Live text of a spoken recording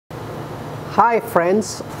Hi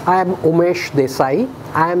friends, I am Umesh Desai.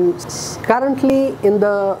 I am currently in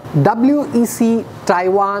the WEC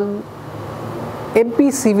Taiwan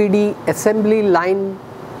MPCVD assembly line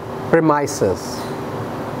premises.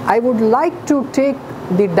 I would like to take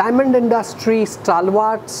the diamond industry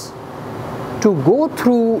stalwarts to go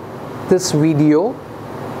through this video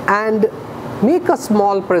and make a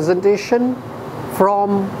small presentation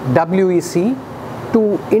from WEC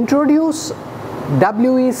to introduce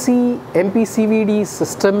WEC MPCVD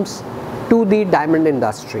systems to the diamond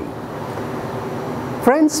industry.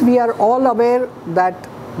 Friends, we are all aware that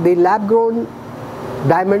the lab-grown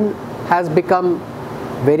diamond has become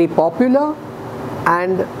very popular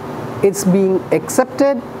and it's being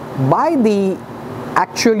accepted by the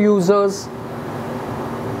actual users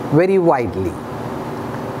very widely.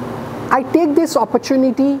 I take this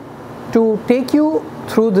opportunity to take you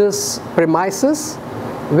through this premises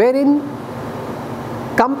wherein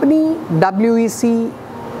company WEC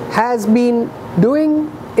has been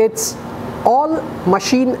doing its all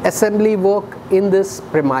machine assembly work in this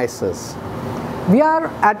premises. We are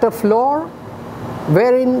at a floor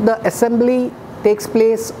wherein the assembly takes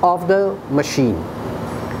place of the machine.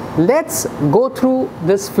 Let's go through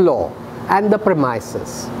this floor and the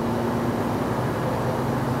premises.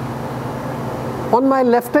 On my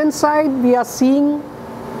left hand side, we are seeing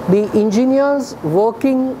the engineers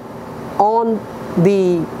working on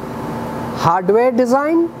the hardware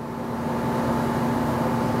design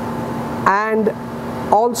and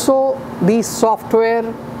also the software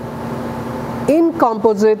in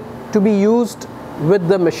composite to be used with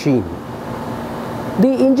the machine. The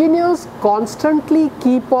engineers constantly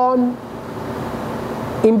keep on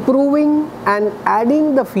improving and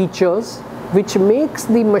adding the features which makes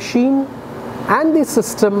the machine and the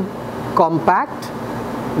system compact,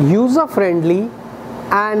 user-friendly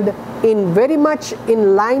and in very much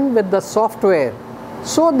in line with the software,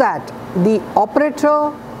 so that the operator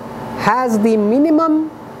has the minimum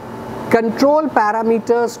control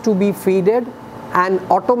parameters to be fed and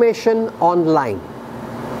automation online.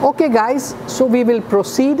 Okay guys, so we will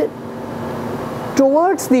proceed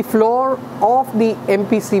towards the floor of the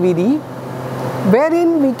MPCVD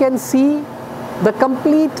wherein we can see the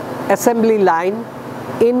complete assembly line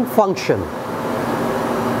in function.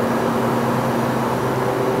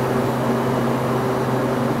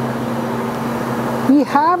 We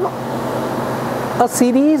have a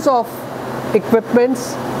series of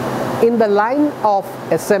equipments in the line of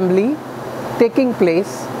assembly taking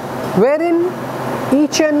place wherein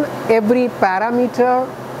each and every parameter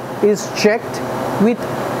is checked with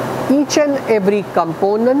each and every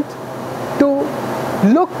component to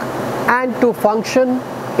look and to function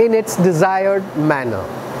in its desired manner.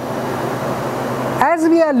 As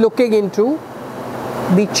we are looking into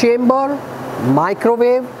the chamber,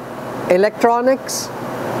 microwave, electronics,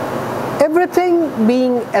 everything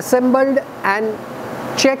being assembled and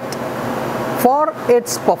checked for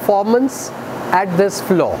its performance at this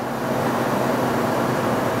floor.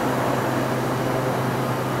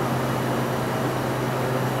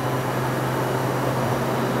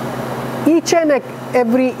 Each and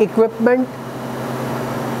every equipment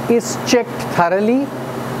is checked thoroughly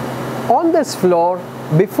on this floor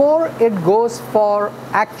before it goes for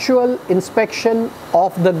actual inspection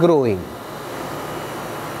of the growing.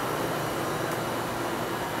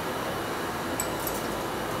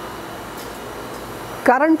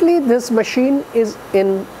 Currently this machine is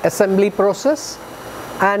in assembly process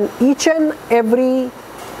and each and every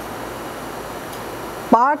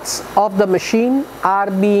parts of the machine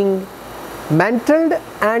are being mantled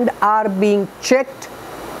and are being checked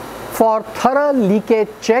for thorough leakage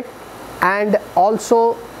check and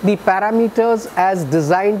also the parameters as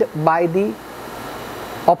designed by the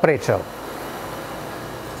operator.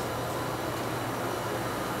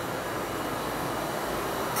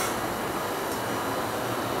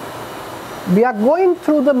 We are going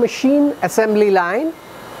through the machine assembly line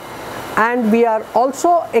and we are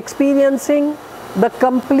also experiencing the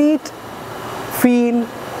complete feel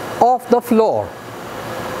of the floor.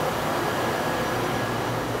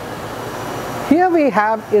 Here we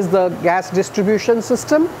have is the gas distribution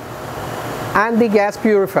system and the gas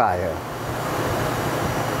purifier.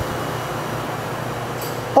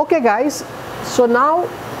 Okay guys, so now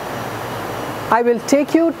I will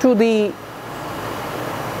take you to the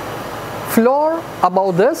floor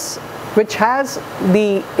above this, which has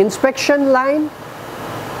the inspection line.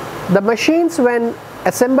 The machines when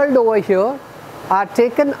assembled over here are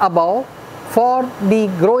taken above for the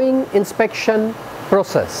growing inspection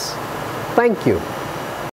process. Thank you.